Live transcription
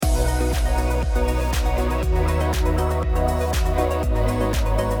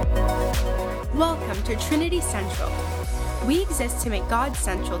Trinity Central. We exist to make God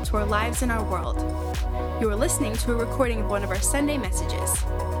central to our lives and our world. You are listening to a recording of one of our Sunday messages.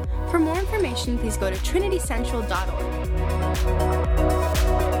 For more information, please go to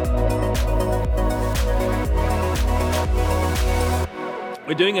trinitycentral.org.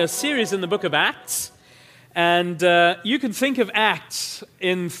 We're doing a series in the book of Acts, and you can think of Acts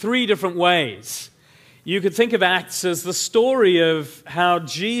in three different ways. You could think of Acts as the story of how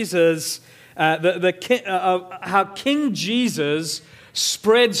Jesus, how King Jesus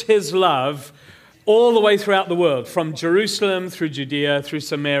spreads his love all the way throughout the world, from Jerusalem through Judea, through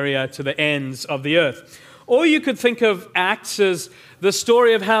Samaria, to the ends of the earth. Or you could think of Acts as the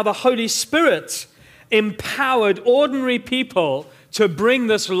story of how the Holy Spirit empowered ordinary people to bring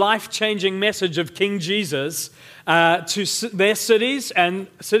this life-changing message of King Jesus to their cities, and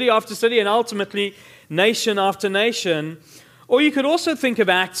city after city, and ultimately nation after nation. Or you could also think of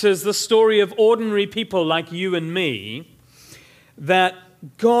Acts as the story of ordinary people like you and me that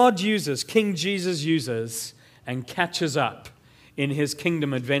God uses, King Jesus uses, and catches up in his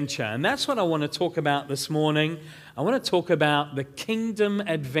kingdom adventure. And that's what I want to talk about this morning. I want to talk about the kingdom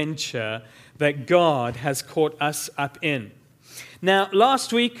adventure that God has caught us up in. Now,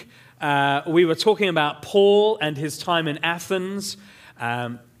 last week, we were talking about Paul and his time in Athens.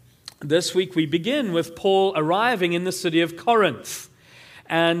 This week, we begin with Paul arriving in the city of Corinth.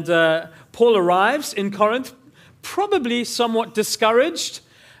 And Paul arrives in Corinth, probably somewhat discouraged.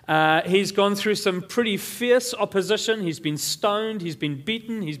 He's gone through some pretty fierce opposition. He's been stoned, he's been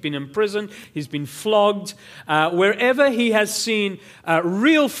beaten, he's been imprisoned, he's been flogged. Wherever he has seen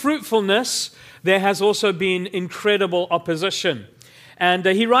real fruitfulness, there has also been incredible opposition. And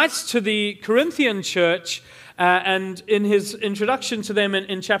he writes to the Corinthian church, and in his introduction to them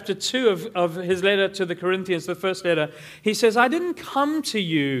in chapter 2 of his letter to the Corinthians, the first letter, he says, I didn't come to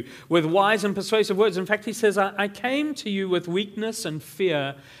you with wise and persuasive words. In fact, he says, I came to you with weakness and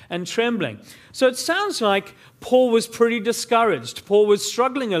fear and trembling. So it sounds like Paul was pretty discouraged. Paul was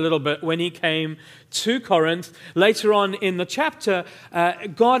struggling a little bit when he came to Corinth. Later on in the chapter,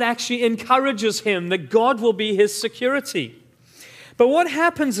 God actually encourages him that God will be his security. But what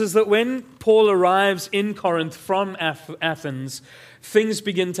happens is that when Paul arrives in Corinth from Athens, things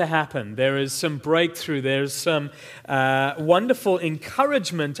begin to happen. There is some breakthrough. There's some wonderful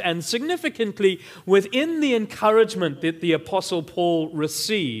encouragement. And significantly, within the encouragement that the Apostle Paul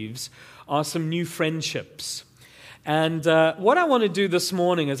receives are some new friendships. And what I want to do this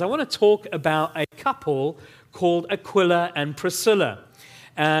morning is I want to talk about a couple called Aquila and Priscilla.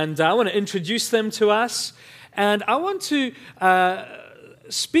 And I want to introduce them to us. And I want to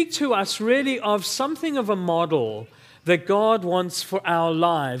speak to us really of something of a model that God wants for our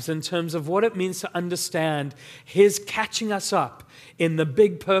lives in terms of what it means to understand his catching us up in the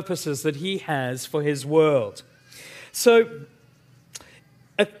big purposes that he has for his world. So,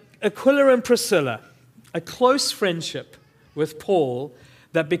 Aquila and Priscilla, a close friendship with Paul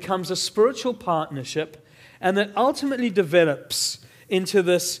that becomes a spiritual partnership and that ultimately develops into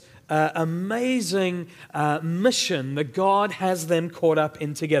this amazing mission that God has them caught up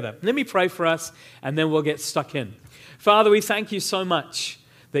in together. Let me pray for us, and then we'll get stuck in. Father, we thank you so much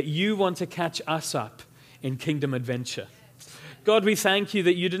that you want to catch us up in kingdom adventure. God, we thank you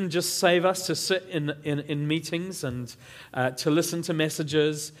that you didn't just save us to sit in meetings and to listen to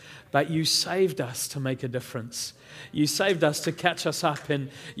messages, but you saved us to make a difference. You saved us to catch us up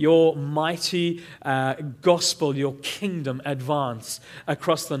in your mighty gospel, your kingdom advance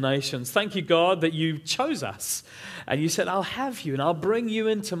across the nations. Thank you, God, that you chose us. And you said, I'll have you and I'll bring you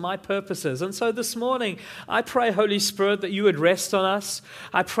into my purposes. And so this morning, I pray, Holy Spirit, that you would rest on us.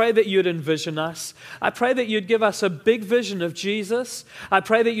 I pray that you'd envision us. I pray that you'd give us a big vision of Jesus. I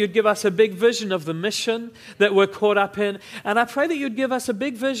pray that you'd give us a big vision of the mission that we're caught up in. And I pray that you'd give us a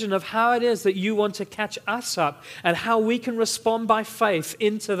big vision of how it is that you want to catch us up and how we can respond by faith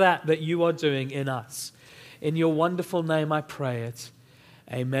into that you are doing in us. In your wonderful name I pray it.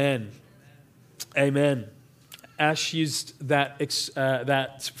 Amen. Amen. Ash used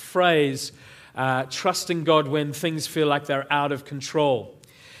that phrase, trusting God when things feel like they're out of control.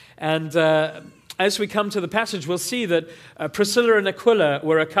 And as we come to the passage, we'll see that Priscilla and Aquila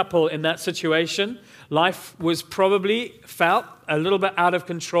were a couple in that situation. Life was probably felt a little bit out of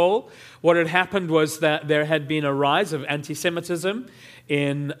control. What had happened was that there had been a rise of anti-Semitism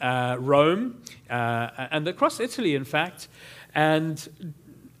in Rome and across Italy, in fact. And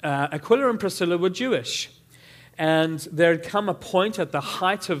Aquila and Priscilla were Jewish. And there had come a point at the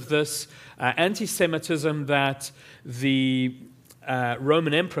height of this anti-Semitism that the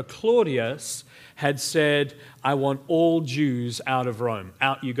Roman Emperor Claudius had said, I want all Jews out of Rome.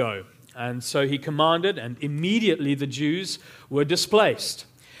 Out you go. And so he commanded, and immediately the Jews were displaced.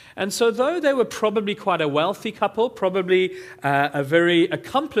 And so though they were probably quite a wealthy couple, probably a very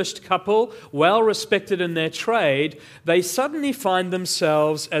accomplished couple, well respected in their trade, they suddenly find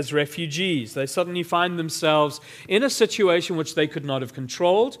themselves as refugees. They suddenly find themselves in a situation which they could not have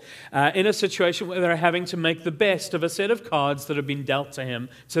controlled, in a situation where they're having to make the best of a set of cards that have been dealt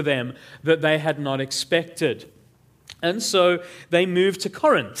to them that they had not expected. And so they moved to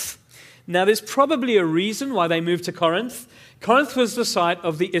Corinth. Now, there's probably a reason why they moved to Corinth. Corinth was the site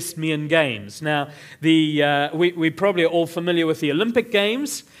of the Isthmian Games. Now, we probably are all familiar with the Olympic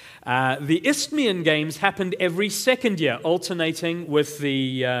Games. The Isthmian Games happened every second year, alternating with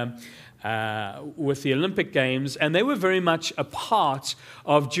the Olympic Games, and they were very much a part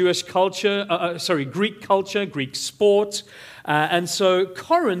of Jewish culture, Greek culture, Greek sport. And so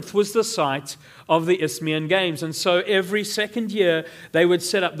Corinth was the site of the Isthmian Games. And so every second year, they would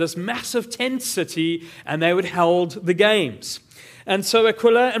set up this massive tent city and they would hold the games. And so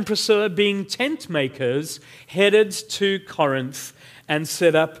Aquila and Priscilla, being tent makers, headed to Corinth and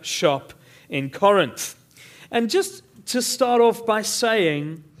set up shop in Corinth. And just to start off by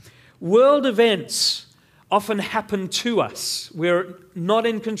saying, world events often happen to us. We're not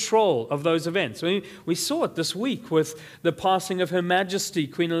in control of those events. We saw it this week with the passing of Her Majesty,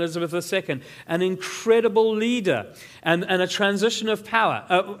 Queen Elizabeth II, an incredible leader and a transition of power.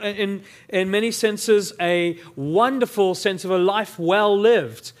 In many senses, a wonderful sense of a life well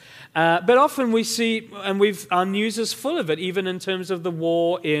lived. But often we see, and our news is full of it, even in terms of the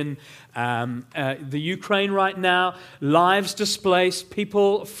war in the Ukraine right now, lives displaced,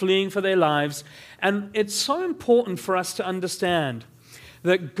 people fleeing for their lives. And it's so important for us to understand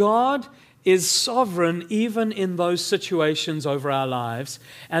that God is sovereign even in those situations over our lives,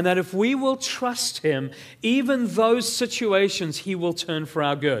 and that if we will trust Him, even those situations He will turn for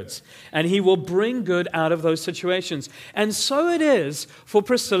our goods, and He will bring good out of those situations. And so it is for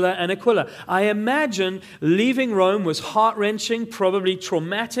Priscilla and Aquila. I imagine leaving Rome was heart-wrenching, probably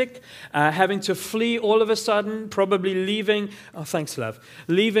traumatic, having to flee all of a sudden, probably leaving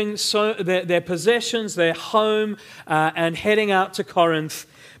their possessions, their home, and heading out to Corinth.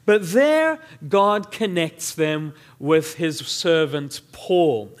 But there, God connects them with His servant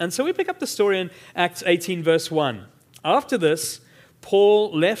Paul. And so we pick up the story in Acts 18, verse 1. After this,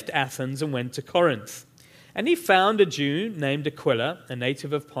 Paul left Athens and went to Corinth. And he found a Jew named Aquila, a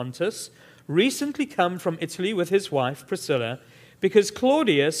native of Pontus, recently come from Italy with his wife Priscilla, because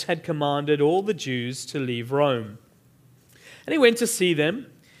Claudius had commanded all the Jews to leave Rome. And he went to see them.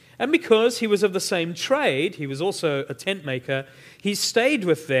 And because he was of the same trade, he was also a tent maker, he stayed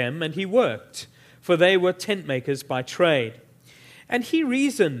with them and he worked, for they were tent makers by trade. And he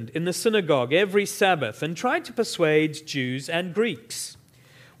reasoned in the synagogue every Sabbath and tried to persuade Jews and Greeks.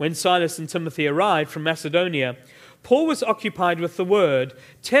 When Silas and Timothy arrived from Macedonia, Paul was occupied with the word,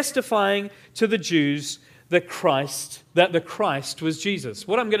 testifying to the Jews that the Christ was Jesus.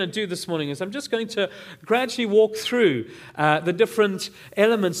 What I'm going to do this morning is I'm just going to gradually walk through the different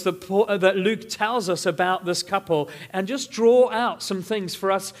elements that Luke tells us about this couple and just draw out some things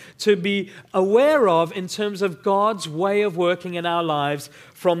for us to be aware of in terms of God's way of working in our lives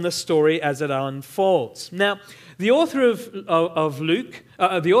from the story as it unfolds. Now, the author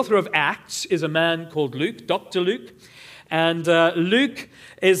the author of Acts is a man called Luke, Dr. Luke. And Luke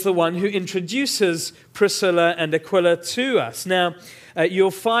is the one who introduces Priscilla and Aquila to us. Now,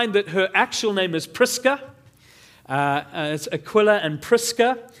 you'll find that her actual name is Prisca. It's Aquila and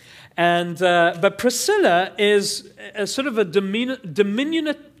Prisca. But Priscilla is a sort of a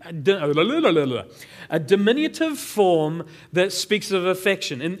diminutive form that speaks of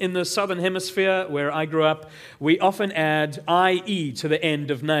affection. In the southern hemisphere where I grew up, we often add IE to the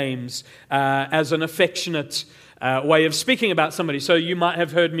end of names as an affectionate way of speaking about somebody. So you might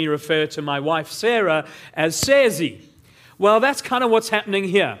have heard me refer to my wife Sarah as Sarzy. Well, that's kind of what's happening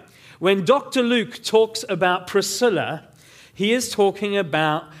here. When Dr. Luke talks about Priscilla, he is talking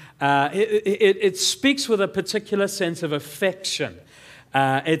about, it speaks with a particular sense of affection.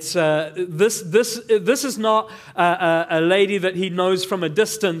 This is not a lady that he knows from a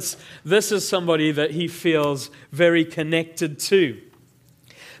distance. This is somebody that he feels very connected to.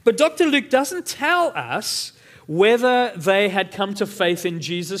 But Dr. Luke doesn't tell us whether they had come to faith in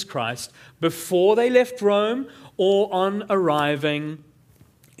Jesus Christ before they left Rome or on arriving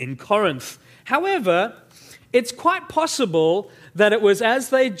in Corinth. However, it's quite possible that it was as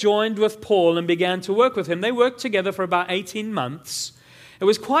they joined with Paul and began to work with him. They worked together for about 18 months. It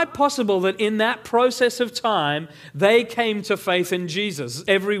was quite possible that in that process of time, they came to faith in Jesus.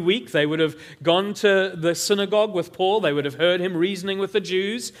 Every week they would have gone to the synagogue with Paul. They would have heard him reasoning with the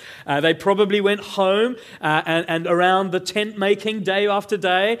Jews. They probably went home and around the tent making day after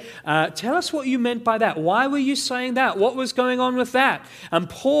day. Tell us what you meant by that. Why were you saying that? What was going on with that? And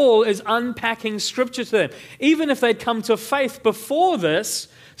Paul is unpacking Scripture to them. Even if they'd come to faith before this,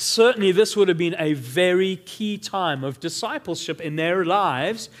 certainly this would have been a very key time of discipleship in their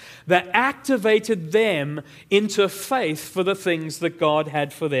lives that activated them into faith for the things that God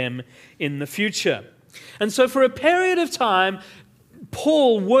had for them in the future. And so for a period of time,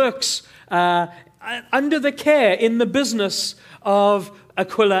 Paul works under the care in the business of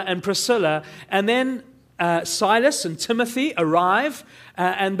Aquila and Priscilla, and then Silas and Timothy arrive,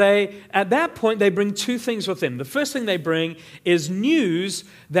 and at that point they bring two things with them. The first thing they bring is news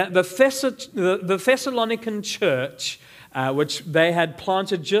that the Thessalonican church, which they had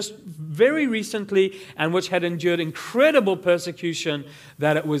planted just very recently and which had endured incredible persecution,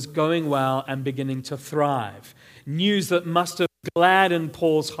 that it was going well and beginning to thrive. News that must have gladdened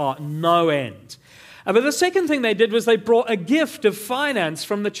Paul's heart no end. But the second thing they did was they brought a gift of finance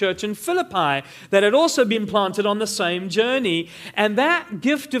from the church in Philippi that had also been planted on the same journey. And that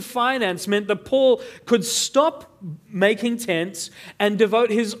gift of finance meant that Paul could stop making tents and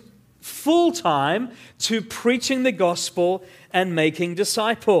devote his full time to preaching the gospel and making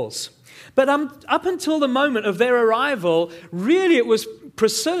disciples. But up until the moment of their arrival, really it was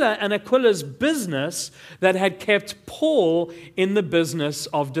Priscilla and Aquila's business that had kept Paul in the business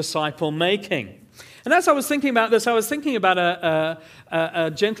of disciple making. And as I was thinking about this, I was thinking about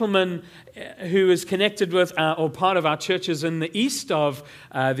a gentleman who is connected with or part of our churches in the east of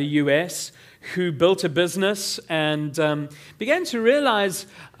the U.S., who built a business and began to realize,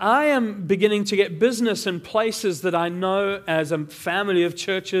 I am beginning to get business in places that I know as a family of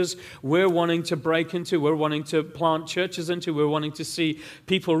churches we're wanting to break into, we're wanting to plant churches into, we're wanting to see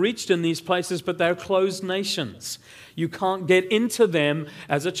people reached in these places, but they're closed nations. You can't get into them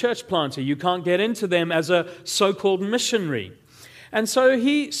as a church planter. You can't get into them as a so-called missionary. And so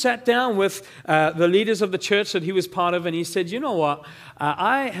he sat down with the leaders of the church that he was part of, and he said, you know what,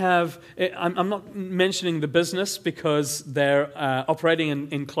 I'm not mentioning the business because they're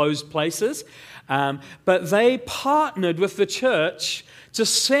operating in closed places, but they partnered with the church to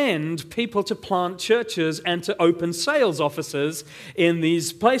send people to plant churches and to open sales offices in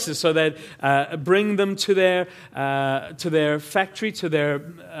these places. So they'd bring them to their factory, to their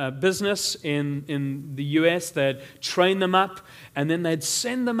business in the U.S. They'd train them up, and then they'd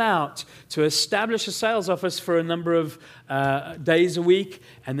send them out to establish a sales office for a number of days a week,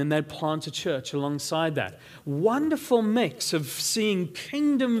 and then they'd plant a church alongside that. Wonderful mix of seeing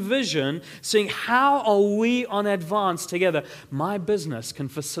kingdom vision, seeing how are we on advance together. My business can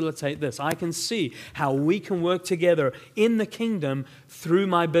facilitate this. I can see how we can work together in the kingdom through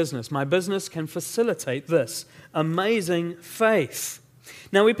my business. My business can facilitate this. Amazing faith.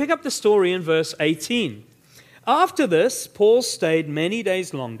 Now we pick up the story in verse 18. After this, Paul stayed many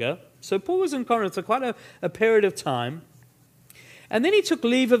days longer. So Paul was in Corinth for quite a period of time. And then he took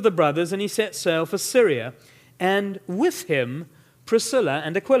leave of the brothers and he set sail for Syria, and with him Priscilla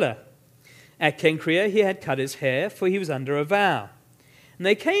and Aquila. At Cenchrea he had cut his hair, for he was under a vow. And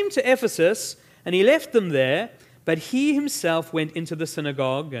they came to Ephesus, and he left them there, but he himself went into the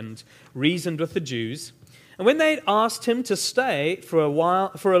synagogue and reasoned with the Jews. And when they had asked him to stay for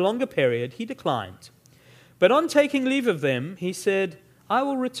a longer period, he declined. But on taking leave of them, he said, I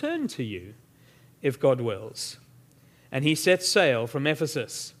will return to you, if God wills. And he set sail from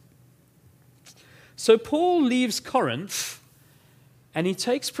Ephesus. So Paul leaves Corinth, and he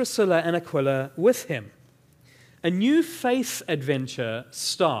takes Priscilla and Aquila with him. A new faith adventure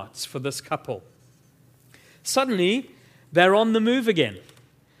starts for this couple. Suddenly, they're on the move again.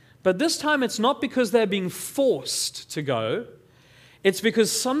 But this time it's not because they're being forced to go. It's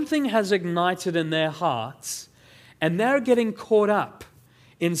because something has ignited in their hearts, and they're getting caught up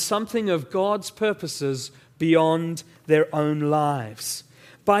in something of God's purposes beyond their own lives.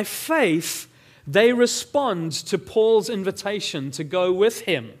 By faith, they respond to Paul's invitation to go with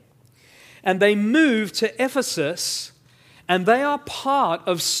him. And they move to Ephesus, and they are part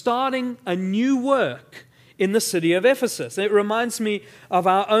of starting a new work in the city of Ephesus. It reminds me of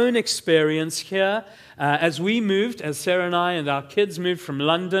our own experience here as we moved, as Sarah and I and our kids moved from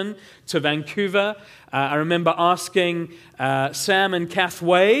London to Vancouver. I remember asking Sam and Kath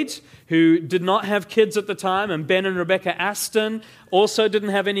Wade, who did not have kids at the time, and Ben and Rebecca Aston also didn't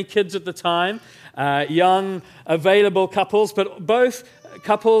have any kids at the time, young, available couples, but both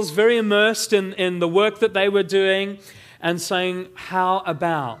couples very immersed in the work that they were doing. and saying, how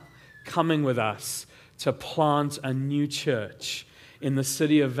about coming with us to plant a new church in the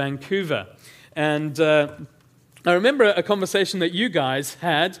city of Vancouver? And I remember a conversation that you guys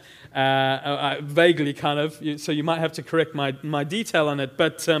had, vaguely kind of, so you might have to correct my detail on it,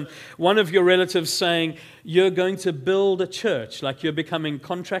 but one of your relatives saying, you're going to build a church, like you're becoming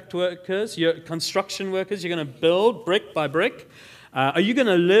contract workers, you're construction workers, you're going to build brick by brick. Are you going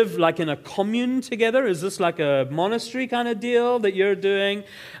to live like in a commune together? Is this like a monastery kind of deal that you're doing?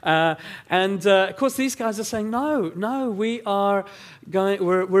 And of course, these guys are saying, no, we are going,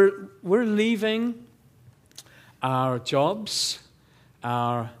 we're leaving our jobs,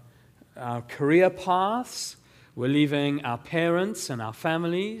 our career paths. We're leaving our parents and our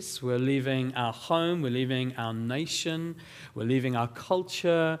families. We're leaving our home. We're leaving our nation. We're leaving our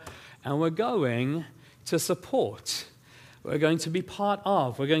culture. And we're going to support. We're going to be part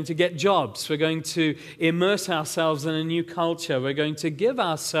of. We're going to get jobs. We're going to immerse ourselves in a new culture. We're going to give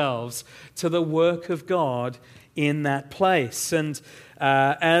ourselves to the work of God in that place. And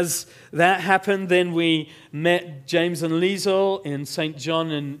as that happened, then we met James and Liesel in St.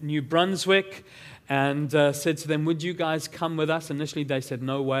 John in New Brunswick and said to them, would you guys come with us? Initially, they said,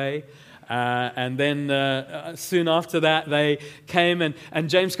 no way. And then soon after that, they came and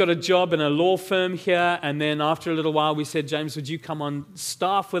James got a job in a law firm here. And then after a little while, we said, James, would you come on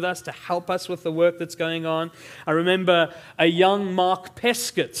staff with us to help us with the work that's going on? I remember a young Mark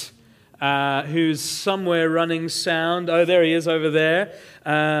Peskett, who's somewhere running sound. Oh, there he is over there.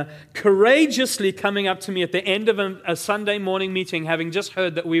 Courageously coming up to me at the end of a Sunday morning meeting, having just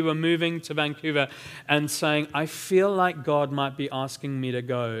heard that we were moving to Vancouver, and saying, I feel like God might be asking me to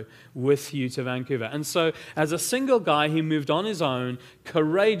go with you to Vancouver. And so as a single guy, he moved on his own,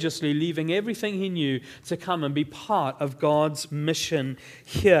 courageously leaving everything he knew to come and be part of God's mission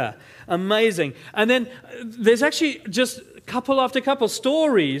here. Amazing. And then there's actually just couple after couple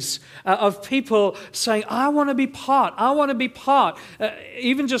stories of people saying, I want to be part. I want to be part.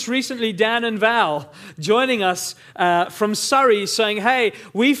 Even just recently, Dan and Val joining us from Surrey saying, hey,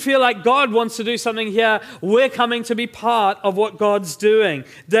 we feel like God wants to do something here. We're coming to be part of what God's doing.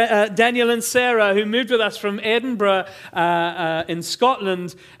 Daniel and Sarah, who moved with us from Edinburgh in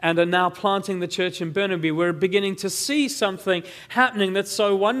Scotland and are now planting the church in Burnaby, we're beginning to see something happening that's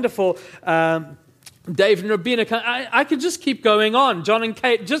so wonderful. Dave and Rabina, I could just keep going on. John and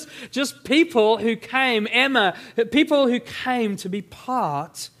Kate, just people who came, Emma, people who came to be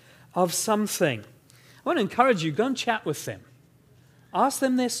part of something. I want to encourage you, go and chat with them. Ask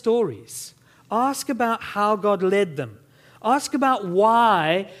them their stories. Ask about how God led them. Ask about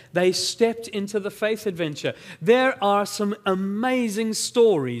why they stepped into the faith adventure. There are some amazing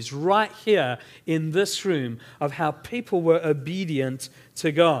stories right here in this room of how people were obedient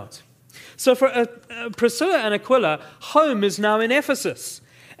to God. So for Priscilla and Aquila, home is now in Ephesus.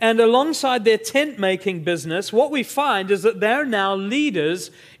 And alongside their tent-making business, what we find is that they're now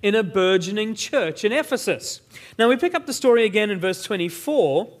leaders in a burgeoning church in Ephesus. Now we pick up the story again in verse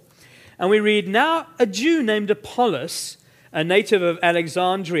 24, and we read, now a Jew named Apollos, a native of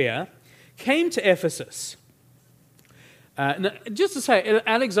Alexandria, came to Ephesus. Just to say,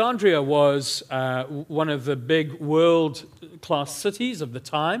 Alexandria was one of the big world-class cities of the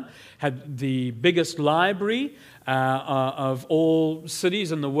time, had the biggest library of all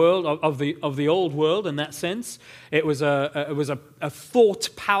cities in the world, of the old world in that sense. It was a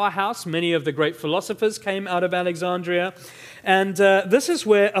thought powerhouse. Many of the great philosophers came out of Alexandria. And this is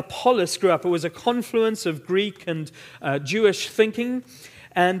where Apollos grew up. It was a confluence of Greek and Jewish thinking.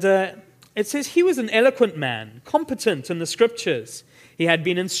 And it says he was an eloquent man, competent in the scriptures. He had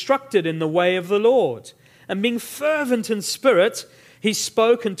been instructed in the way of the Lord. And being fervent in spirit, he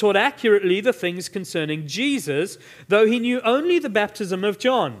spoke and taught accurately the things concerning Jesus, though he knew only the baptism of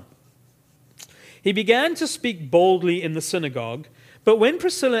John. He began to speak boldly in the synagogue, but when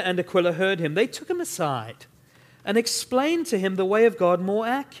Priscilla and Aquila heard him, they took him aside and explained to him the way of God more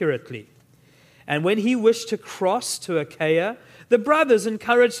accurately. And when he wished to cross to Achaia, the brothers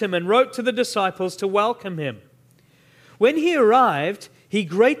encouraged him and wrote to the disciples to welcome him. When he arrived, he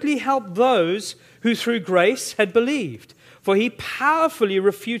greatly helped those who through grace had believed, for he powerfully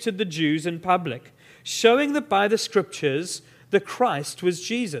refuted the Jews in public, showing that by the scriptures the Christ was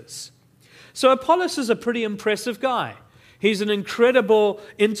Jesus. So Apollos is a pretty impressive guy. He's an incredible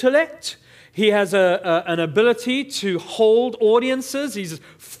intellect. He has an ability to hold audiences. He's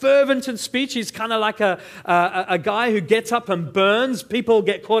fervent in speech. He's kind of like a guy who gets up and burns. People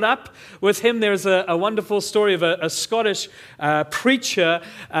get caught up with him. There's a wonderful story of a Scottish preacher,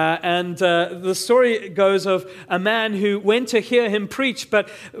 and the story goes of a man who went to hear him preach, but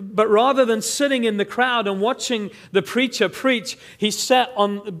rather than sitting in the crowd and watching the preacher preach, he sat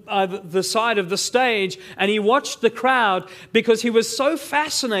on the side of the stage and he watched the crowd, because he was so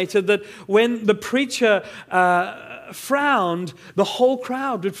fascinated that when the preacher frowned, the whole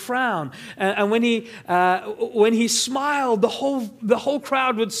crowd would frown, and when he smiled, the whole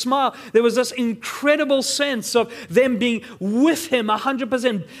crowd would smile. There was this incredible sense of them being with him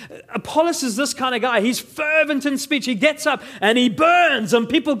 100%. Apollos is this kind of guy. He's fervent in speech. He gets up and he burns, and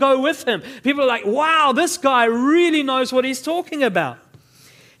people go with him. People are like, "Wow, this guy really knows what he's talking about."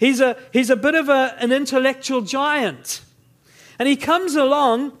 He's a bit of an intellectual giant, and he comes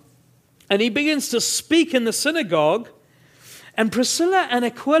along. And he begins to speak in the synagogue, and Priscilla and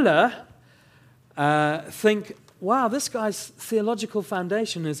Aquila think, wow, this guy's theological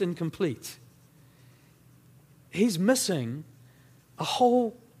foundation is incomplete. He's missing a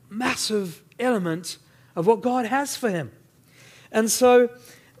whole massive element of what God has for him. And so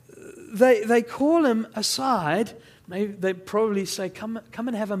they call him aside. Maybe they probably say, come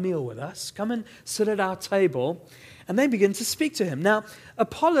and have a meal with us. Come and sit at our table. And they begin to speak to him. Now,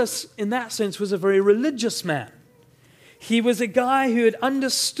 Apollos, in that sense, was a very religious man. He was a guy who had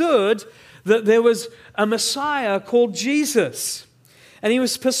understood that there was a Messiah called Jesus. And he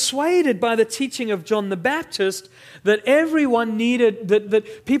was persuaded by the teaching of John the Baptist that everyone needed,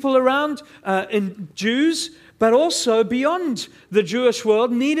 that people around in Jews, but also beyond the Jewish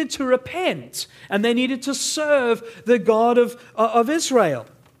world, needed to repent. And they needed to serve the God of Israel.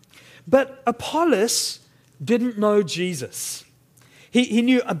 But Apollos didn't know Jesus. He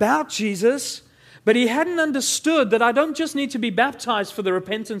knew about Jesus, but he hadn't understood that I don't just need to be baptized for the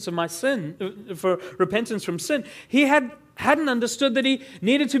repentance of my sin, for repentance from sin. He hadn't understood that he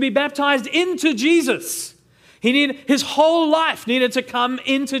needed to be baptized into Jesus. His whole life needed to come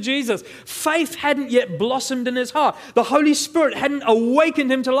into Jesus. Faith hadn't yet blossomed in his heart. The Holy Spirit hadn't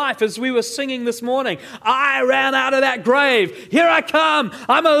awakened him to life, as we were singing this morning. I ran out of that grave. Here I come.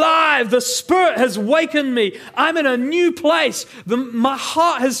 I'm alive. The Spirit has wakened me. I'm in a new place. My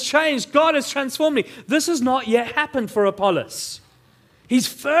heart has changed. God has transformed me. This has not yet happened for Apollos. He's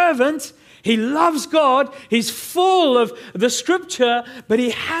fervent. He loves God. He's full of the Scripture, but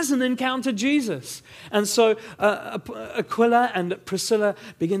he hasn't encountered Jesus. And so Aquila and Priscilla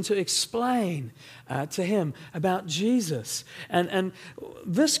begin to explain to him about Jesus. And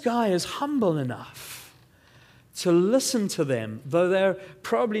this guy is humble enough to listen to them, though they're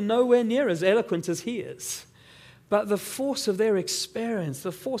probably nowhere near as eloquent as he is. But the force of their experience,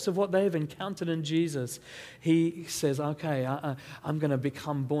 the force of what they've encountered in Jesus, he says, okay, I'm going to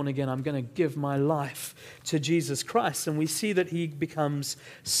become born again. I'm going to give my life to Jesus Christ. And we see that he becomes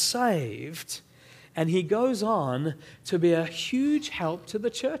saved. And he goes on to be a huge help to the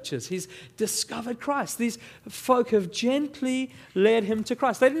churches. He's discovered Christ. These folk have gently led him to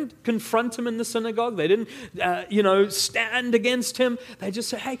Christ. They didn't confront him in the synagogue. They didn't, stand against him. They just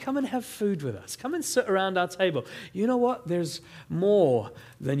said, hey, come and have food with us. Come and sit around our table. You know what? There's more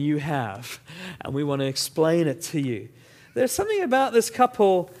than you have. And we want to explain it to you. There's something about this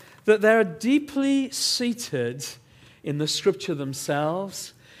couple that they're deeply seated in the Scripture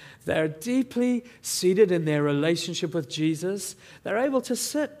themselves. They're deeply seated in their relationship with Jesus. They're able to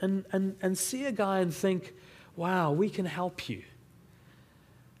sit and see a guy and think, wow, we can help you.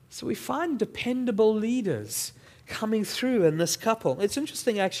 So we find dependable leaders coming through in this couple. It's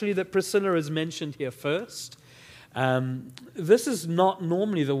interesting, actually, that Priscilla is mentioned here first. This is not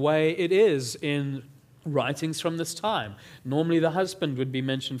normally the way it is in writings from this time. Normally the husband would be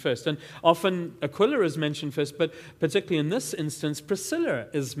mentioned first, and often Aquila is mentioned first, but particularly in this instance, Priscilla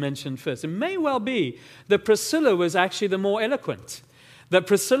is mentioned first. It may well be that Priscilla was actually the more eloquent, that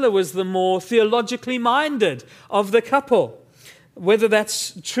Priscilla was the more theologically minded of the couple. Whether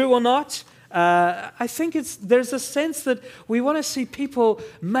that's true or not, I think there's a sense that we want to see people,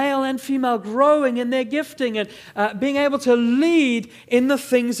 male and female, growing in their gifting and being able to lead in the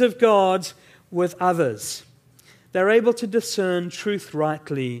things of God with others. They're able to discern truth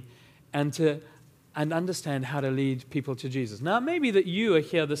rightly and understand how to lead people to Jesus. Now, maybe that you are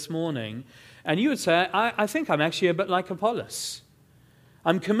here this morning and you would say, I think I'm actually a bit like Apollos.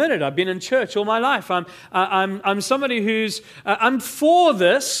 I'm committed. I've been in church all my life. I'm somebody who's I'm for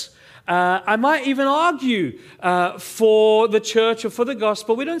this. I might even argue for the church or for the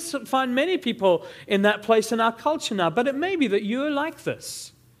gospel. We don't find many people in that place in our culture now, but it may be that you are like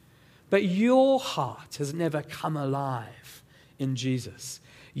this. but your heart has never come alive in Jesus.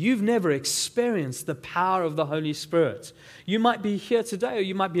 You've never experienced the power of the Holy Spirit. You might be here today, or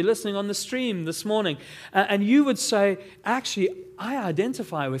you might be listening on the stream this morning, and you would say, actually, I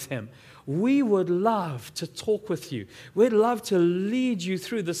identify with him. We would love to talk with you. We'd love to lead you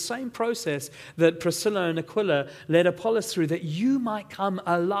through the same process that Priscilla and Aquila led Apollos through, that you might come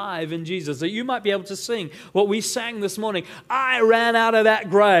alive in Jesus, that you might be able to sing what we sang this morning. I ran out of that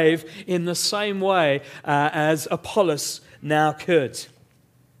grave in the same way as Apollos now could.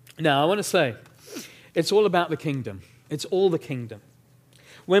 Now, I want to say, it's all about the kingdom. It's all the kingdom.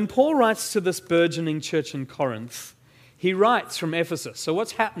 When Paul writes to this burgeoning church in Corinth, he writes from Ephesus. So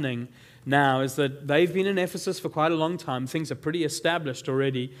what's happening now is that they've been in Ephesus for quite a long time. Things are pretty established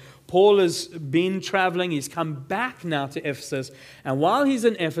already. Paul has been traveling. He's come back now to Ephesus. And while he's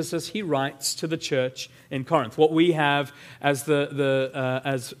in Ephesus, he writes to the church in Corinth, what we have as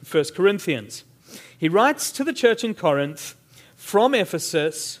as 1 Corinthians. He writes to the church in Corinth from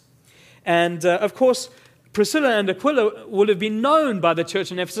Ephesus. And of course, Priscilla and Aquila would have been known by the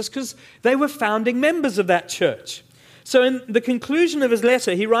church in Ephesus because they were founding members of that church. So in the conclusion of his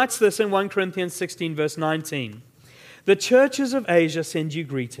letter, he writes this in 1 Corinthians 16, verse 19. The churches of Asia send you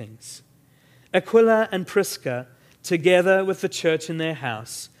greetings. Aquila and Prisca, together with the church in their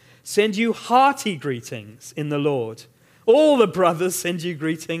house, send you hearty greetings in the Lord. All the brothers send you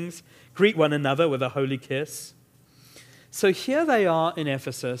greetings. Greet one another with a holy kiss. So here they are in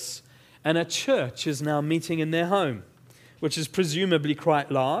Ephesus, and a church is now meeting in their home, which is presumably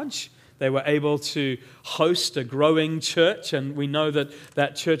quite large. They were able to host a growing church, and we know that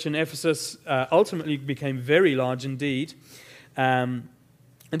that church in Ephesus ultimately became very large indeed. And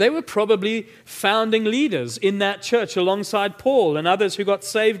they were probably founding leaders in that church alongside Paul and others who got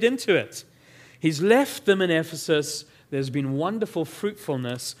saved into it. He's left them in Ephesus. There's been wonderful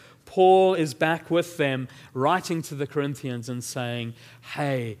fruitfulness. Paul is back with them, writing to the Corinthians and saying,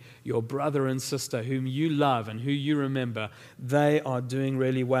 hey, your brother and sister whom you love and who you remember, they are doing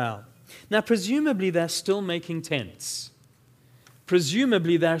really well. Now, presumably, they're still making tents.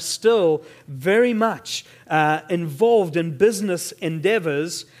 Presumably, they're still very much involved in business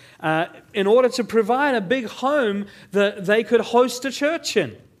endeavors in order to provide a big home that they could host a church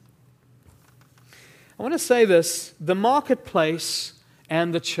in. I want to say this, the marketplace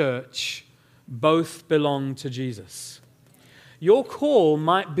and the church both belong to Jesus. Your call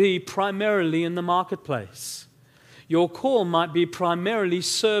might be primarily in the marketplace. Your call might be primarily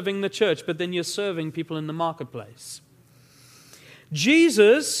serving the church, but then you're serving people in the marketplace.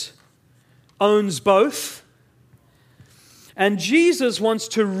 Jesus owns both, and Jesus wants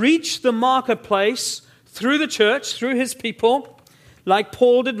to reach the marketplace through the church, through his people, like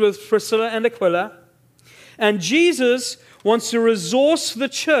Paul did with Priscilla and Aquila. And Jesus wants to resource the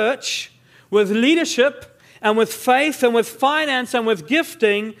church with leadership and with faith and with finance and with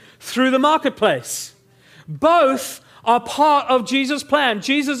gifting through the marketplace. Both are part of Jesus' plan.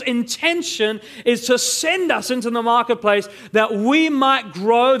 Jesus' intention is to send us into the marketplace that we might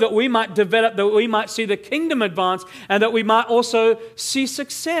grow, that we might develop, that we might see the kingdom advance, and that we might also see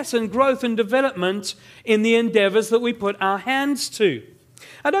success and growth and development in the endeavors that we put our hands to.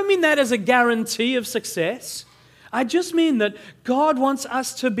 I don't mean that as a guarantee of success. I just mean that God wants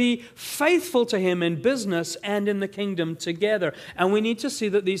us to be faithful to him in business and in the kingdom together. And we need to see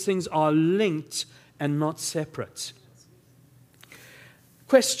that these things are linked and not separate.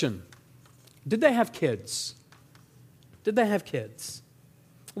 Question: did they have kids? Did they have kids?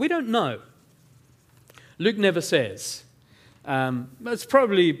 We don't know. Luke never says. It's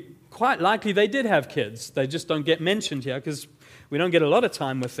probably quite likely they did have kids. They just don't get mentioned here because we don't get a lot of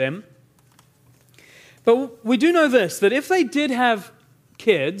time with them. But we do know this, that if they did have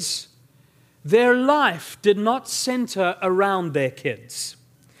kids, their life did not center around their kids.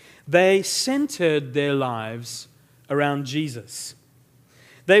 They centered their lives around Jesus.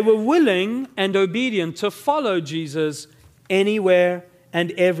 They were willing and obedient to follow Jesus anywhere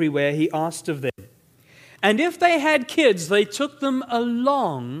and everywhere he asked of them. And if they had kids, they took them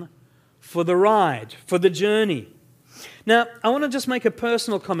along for the ride, for the journey. Now, I want to just make a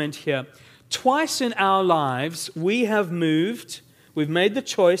personal comment here. Twice in our lives, we have moved, we've made the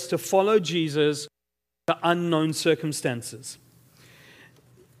choice to follow Jesus to unknown circumstances.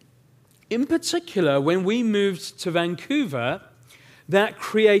 In particular, when we moved to Vancouver, that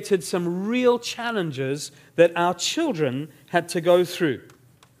created some real challenges that our children had to go through.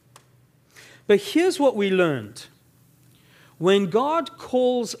 But here's what we learned. When God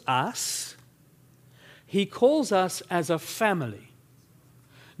calls us, he calls us as a family,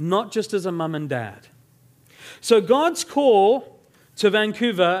 not just as a mum and dad. So God's call to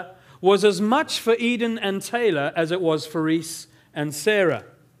Vancouver was as much for Eden and Taylor as it was for Reese and Sarah.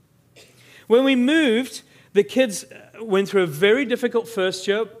 When we moved, the kids went through a very difficult first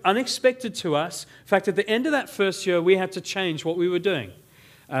year, unexpected to us. In fact, at the end of that first year, we had to change what we were doing.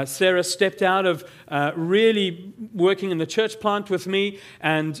 Sarah stepped out of really working in the church plant with me,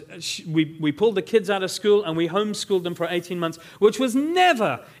 and we pulled the kids out of school and we homeschooled them for 18 months, which was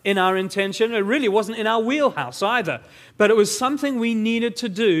never in our intention. It really wasn't in our wheelhouse either. But it was something we needed to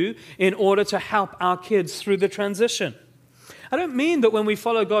do in order to help our kids through the transition. I don't mean that when we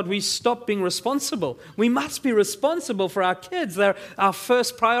follow God, we stop being responsible. We must be responsible for our kids. They're our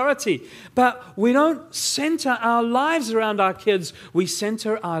first priority. But we don't center our lives around our kids. We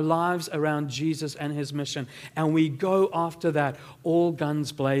center our lives around Jesus and his mission. And we go after that, all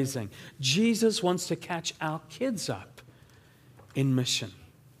guns blazing. Jesus wants to catch our kids up in mission.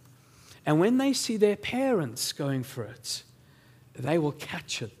 And when they see their parents going for it, they will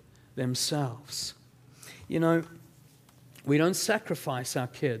catch it themselves. You know, we don't sacrifice our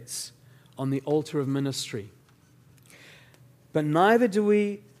kids on the altar of ministry. But neither do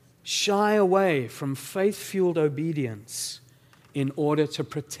we shy away from faith-fueled obedience in order to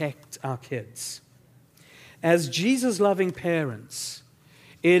protect our kids. As Jesus-loving parents,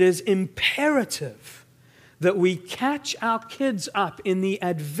 it is imperative that we catch our kids up in the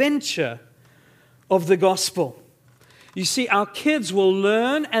adventure of the gospel. You see, our kids will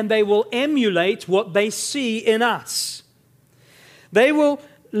learn and they will emulate what they see in us. They will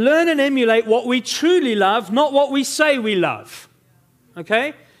learn and emulate what we truly love, not what we say we love.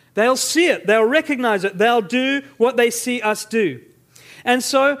 Okay? They'll see it. They'll recognize it. They'll do what they see us do. And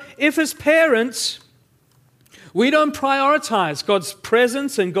so, if as parents, we don't prioritize God's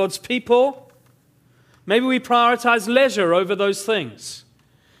presence and God's people, maybe we prioritize leisure over those things.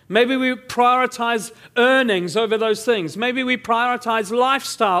 Maybe we prioritize earnings over those things. Maybe we prioritize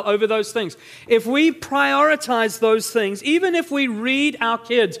lifestyle over those things. If we prioritize those things, even if we read our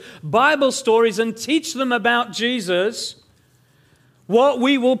kids Bible stories and teach them about Jesus, what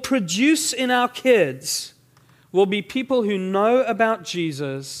we will produce in our kids will be people who know about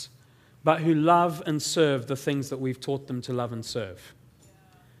Jesus, but who love and serve the things that we've taught them to love and serve.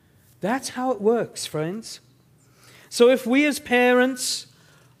 That's how it works, friends. So if we as parents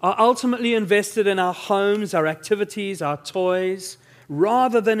are ultimately invested in our homes, our activities, our toys,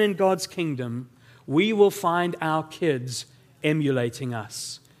 rather than in God's kingdom, we will find our kids emulating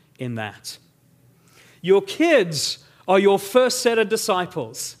us in that. Your kids are your first set of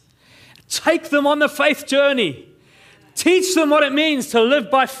disciples. Take them on the faith journey. Teach them what it means to live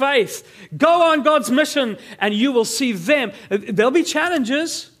by faith. Go on God's mission and you will see them. There'll be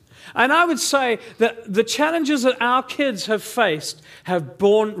challenges. And I would say that the challenges that our kids have faced have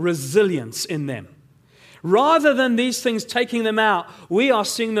borne resilience in them. Rather than these things taking them out, we are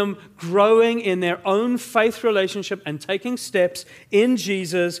seeing them growing in their own faith relationship and taking steps in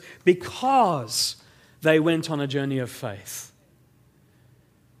Jesus because they went on a journey of faith.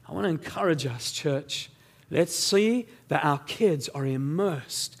 I want to encourage us, church. Let's see that our kids are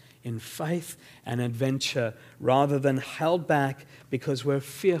immersed in faith and adventure rather than held back because we're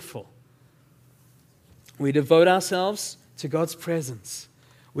fearful. We devote ourselves to God's presence.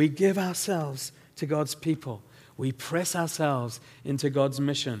 We give ourselves to God's people. We press ourselves into God's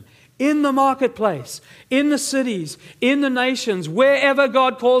mission. In the marketplace, in the cities, in the nations, wherever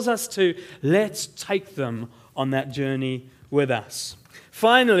God calls us to, let's take them on that journey with us.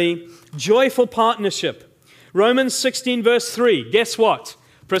 Finally, joyful partnership. Romans 16 verse 3. Guess what?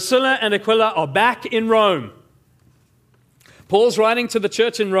 Priscilla and Aquila are back in Rome. Paul's writing to the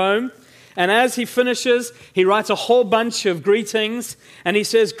church in Rome, and as he finishes, he writes a whole bunch of greetings, and he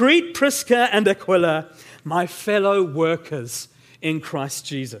says, "Greet Prisca and Aquila, my fellow workers in Christ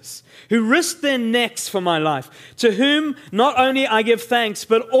Jesus, who risked their necks for my life, to whom not only I give thanks,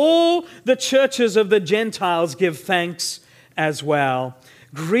 but all the churches of the Gentiles give thanks as well.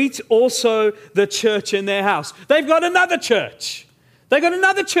 Greet also the church in their house." They've got another church. They've got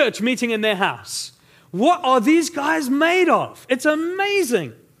another church meeting in their house. What are these guys made of? It's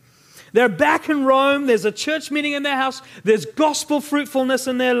amazing. They're back in Rome. There's a church meeting in their house. There's gospel fruitfulness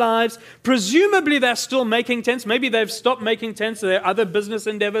in their lives. Presumably they're still making tents. Maybe they've stopped making tents. Their other business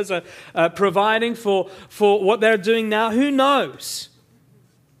endeavors are providing for what they're doing now. Who knows?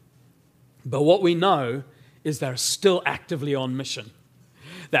 But what we know is they're still actively on mission.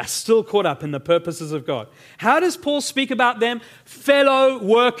 They're still caught up in the purposes of God. How does Paul speak about them? Fellow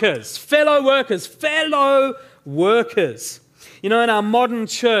workers, fellow workers, fellow workers. You know, in our modern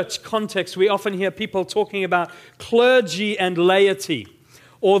church context, we often hear people talking about clergy and laity,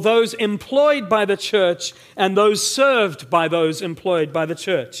 or those employed by the church and those served by those employed by the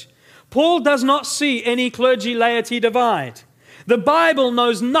church. Paul does not see any clergy-laity divide. The Bible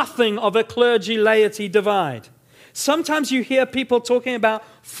knows nothing of a clergy-laity divide. Sometimes you hear people talking about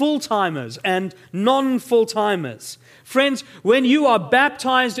full-timers and non-full-timers. Friends, when you are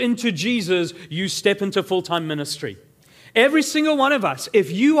baptized into Jesus, you step into full-time ministry. Every single one of us,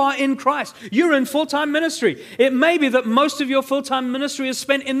 if you are in Christ, you're in full-time ministry. It may be that most of your full-time ministry is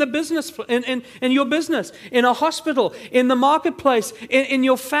spent in the business, in your business, in a hospital, in the marketplace, in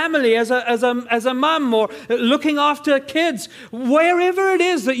your family as a mum, or looking after kids. Wherever it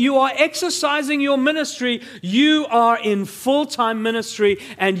is that you are exercising your ministry, you are in full-time ministry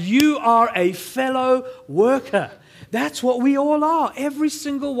and you are a fellow worker. That's what we all are. Every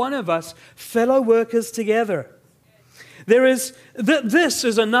single one of us, fellow workers together. This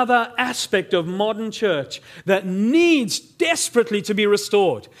is another aspect of modern church that needs desperately to be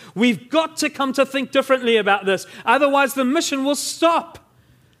restored. We've got to come to think differently about this. Otherwise, the mission will stop.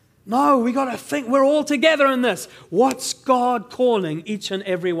 No, we got to think we're all together in this. What's God calling each and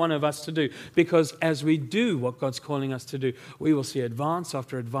every one of us to do? Because as we do what God's calling us to do, we will see advance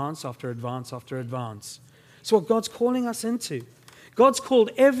after advance after advance after advance. It's what God's calling us into. God's called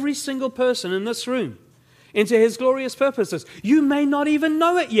every single person in this room into His glorious purposes. You may not even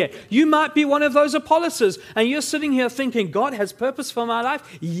know it yet. You might be one of those Apolloses, and you're sitting here thinking, God has purpose for my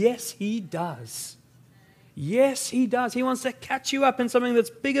life. Yes, He does. Yes, He does. He wants to catch you up in something that's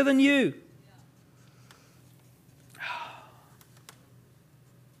bigger than you.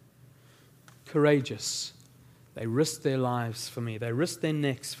 Courageous. They risked their lives for me. They risked their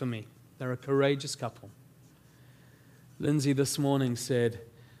necks for me. They're a courageous couple. Lindsay this morning said,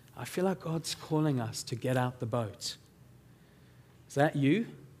 I feel like God's calling us to get out the boat. Is that you?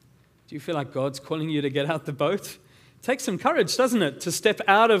 Do you feel like God's calling you to get out the boat? It takes some courage, doesn't it, to step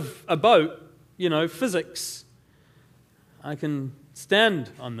out of a boat, physics. I can stand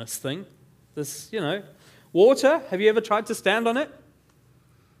on this thing, water. Have you ever tried to stand on it?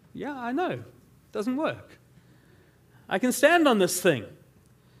 Yeah, I know. It doesn't work. I can stand on this thing.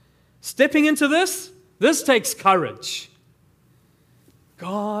 Stepping into this takes courage.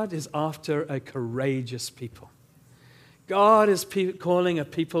 God is after a courageous people. God is calling a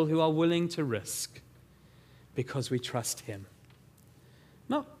people who are willing to risk because we trust Him.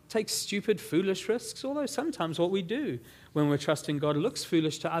 Not take stupid, foolish risks, although sometimes what we do when we're trusting God looks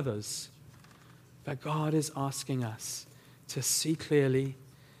foolish to others. But God is asking us to see clearly,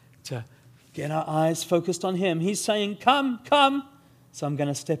 to get our eyes focused on Him. He's saying, come. So I'm going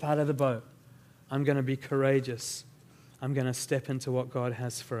to step out of the boat. I'm going to be courageous. I'm going to step into what God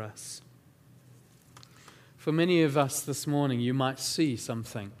has for us. For many of us this morning, you might see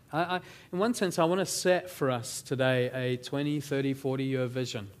something. In one sense, I want to set for us today a 20, 30, 40-year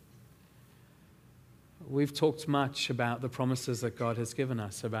vision. We've talked much about the promises that God has given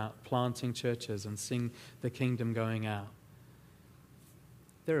us, about planting churches and seeing the kingdom going out.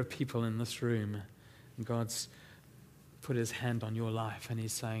 There are people in this room, and God's put His hand on your life, and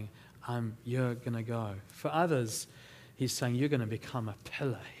He's saying, you're going to go. For others, He's saying, you're going to become a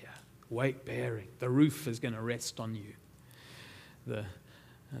pillar here, weight bearing. The roof is going to rest on you.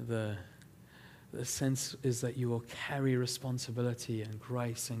 The sense is that you will carry responsibility and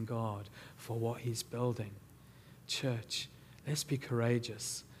grace in God for what He's building. Church, let's be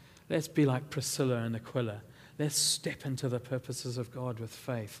courageous. Let's be like Priscilla and Aquila. Let's step into the purposes of God with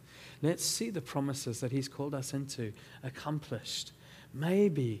faith. Let's see the promises that He's called us into accomplished.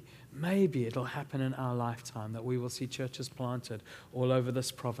 Maybe it'll happen in our lifetime that we will see churches planted all over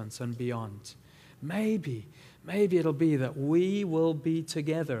this province and beyond. Maybe it'll be that we will be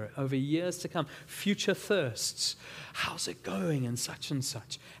together over years to come. Future thirsts. How's it going in such and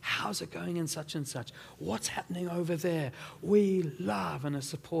such? How's it going in such and such? What's happening over there? We love and are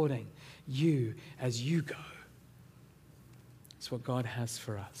supporting you as you go. It's what God has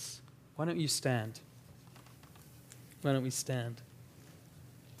for us. Why don't you stand? Why don't we stand?